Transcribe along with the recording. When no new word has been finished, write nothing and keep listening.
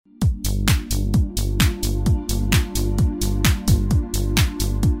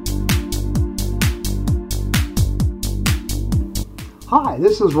Hi,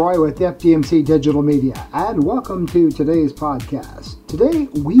 this is Roy with FDMC Digital Media, and welcome to today's podcast. Today,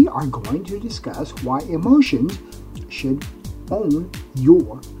 we are going to discuss why emotions should own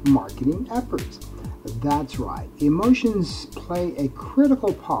your marketing efforts. That's right, emotions play a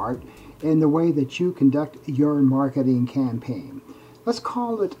critical part in the way that you conduct your marketing campaign. Let's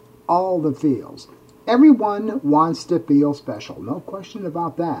call it all the feels. Everyone wants to feel special, no question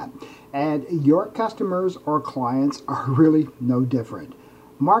about that. And your customers or clients are really no different.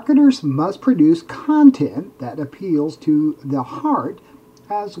 Marketers must produce content that appeals to the heart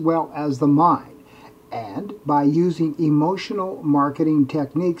as well as the mind. And by using emotional marketing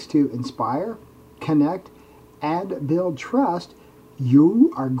techniques to inspire, connect, and build trust,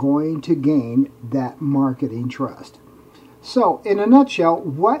 you are going to gain that marketing trust. So, in a nutshell,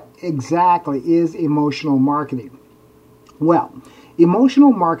 what exactly is emotional marketing? Well,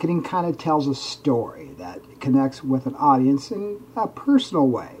 emotional marketing kind of tells a story that connects with an audience in a personal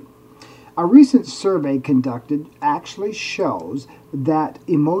way. A recent survey conducted actually shows that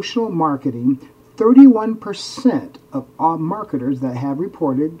emotional marketing, 31% of all marketers that have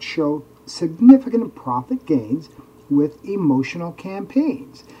reported show significant profit gains with emotional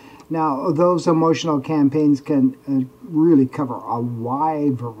campaigns. Now, those emotional campaigns can really cover a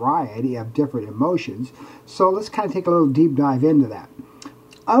wide variety of different emotions, so let's kind of take a little deep dive into that.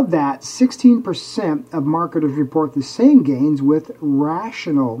 Of that, 16% of marketers report the same gains with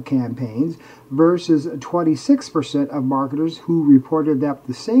rational campaigns versus 26% of marketers who reported that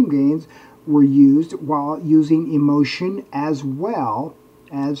the same gains were used while using emotion as well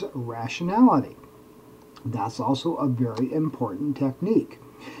as rationality. That's also a very important technique.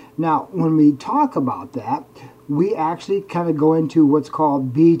 Now, when we talk about that, we actually kind of go into what's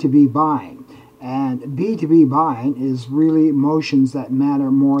called B2B buying. And B2B buying is really emotions that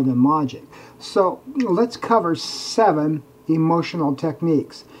matter more than logic. So let's cover 7 emotional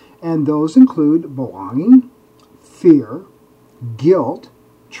techniques. And those include belonging, fear, guilt,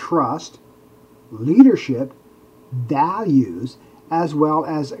 trust, leadership, values, as well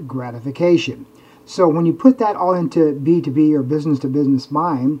as gratification. So when you put that all into B2B or business-to-business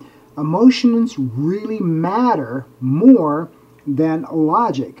buying, emotions really matter more than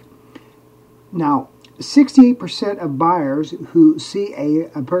logic. Now, 68% of buyers who see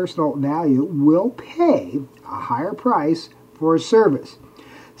a personal value will pay a higher price for a service.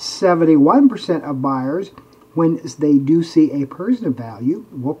 71% of buyers, when they do see a personal value,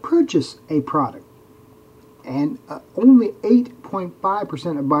 will purchase a product. And only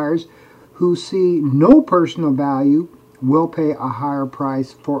 8.5% of buyers who see no personal value will pay a higher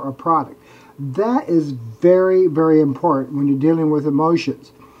price for a product. That is very, very important when you're dealing with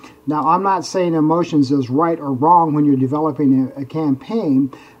emotions. Now, I'm not saying emotions is right or wrong when you're developing a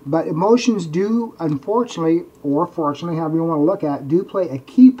campaign, but emotions do, unfortunately, or fortunately, however you want to look at it, do play a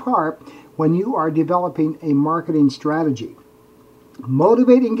key part when you are developing a marketing strategy.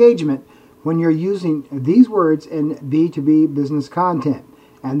 Motivate engagement when you're using these words in B2B business content.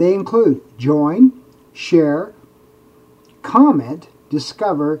 And they include join, share, comment,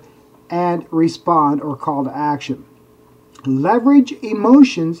 discover, and respond or call to action. Leverage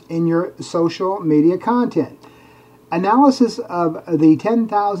emotions in your social media content. Analysis of the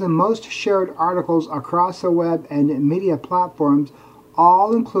 10,000 most shared articles across the web and media platforms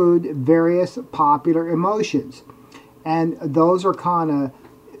all include various popular emotions. And those are kind of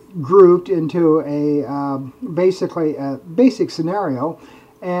grouped into a basic scenario.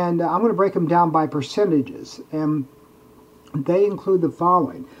 And I'm going to break them down by percentages. And they include the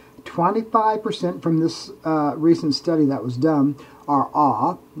following. 25% from this recent study that was done are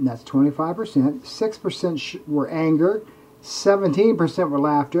awe, and that's 25%. 6% were anger. 17% were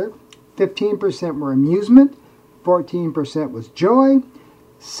laughter. 15% were amusement. 14% was joy.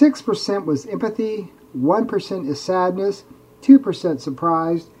 6% was empathy. 1% is sadness. 2%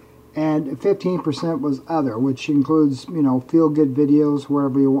 surprised. And 15% was other, which includes, feel-good videos,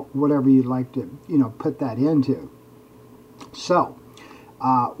 whatever you'd like to, put that into. So,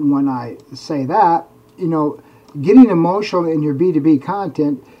 when I say that, getting emotional in your B2B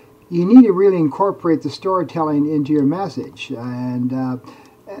content, you need to really incorporate the storytelling into your message. And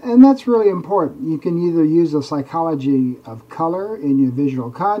that's really important. You can either use the psychology of color in your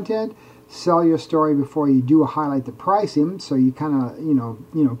visual content, sell your story before you do highlight the pricing, so you kind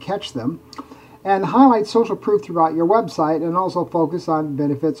of, catch them, and highlight social proof throughout your website, and also focus on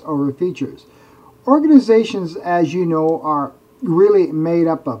benefits over features. Organizations, as you know, are really made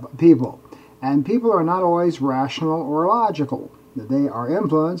up of people, and people are not always rational or logical. They are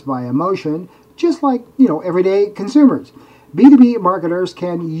influenced by emotion, just like, everyday consumers. B2B marketers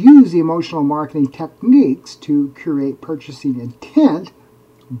can use emotional marketing techniques to create purchasing intent,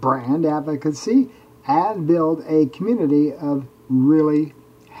 brand advocacy, and build a community of really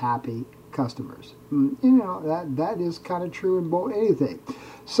happy customers. That is kind of true in both anything.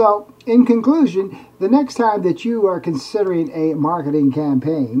 So, in conclusion, the next time that you are considering a marketing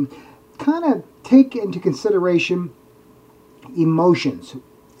campaign, kind of take into consideration emotions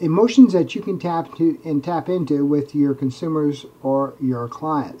that you can tap into with your consumers or your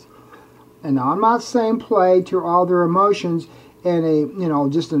clients. And now, I'm not saying play to all their emotions in a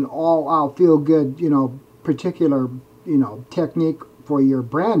just an all-out feel-good particular technique for your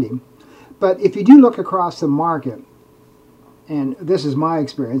branding. But if you do look across the market, and this is my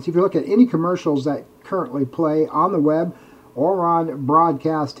experience, if you look at any commercials that currently play on the web or on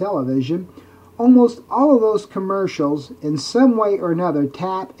broadcast television, almost all of those commercials in some way or another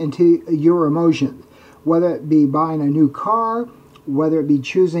tap into your emotions, whether it be buying a new car, whether it be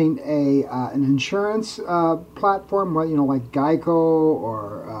choosing an insurance platform, like Geico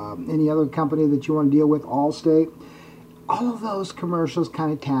or any other company that you want to deal with, Allstate. All of those commercials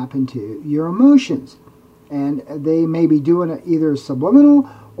kind of tap into your emotions. And they may be doing it either subliminal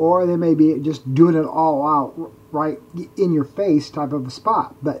or they may be just doing it all out right in your face type of a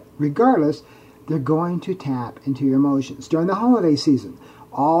spot. But regardless, they're going to tap into your emotions. During the holiday season,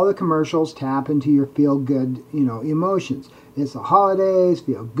 all the commercials tap into your feel-good, emotions. It's the holidays,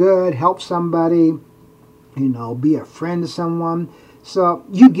 feel good, help somebody, be a friend to someone. So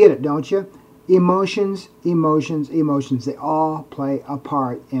you get it, don't you? Emotions. They all play a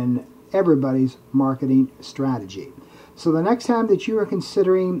part in everybody's marketing strategy. So the next time that you are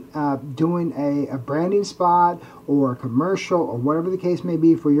considering doing a branding spot or a commercial or whatever the case may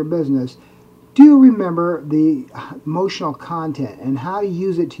be for your business, do remember the emotional content and how to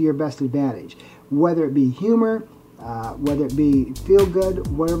use it to your best advantage, whether it be humor, whether it be feel good,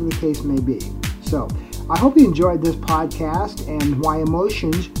 whatever the case may be. So I hope you enjoyed this podcast and why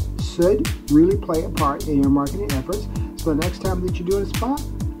emotions should really play a part in your marketing efforts. So the next time that you're doing a spot,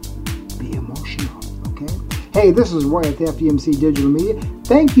 be emotional, okay? Hey, this is Roy at the FDMC Digital Media.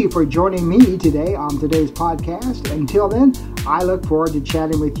 Thank you for joining me today on today's podcast. Until then, I look forward to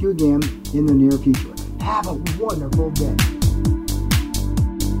chatting with you again in the near future. Have a wonderful day.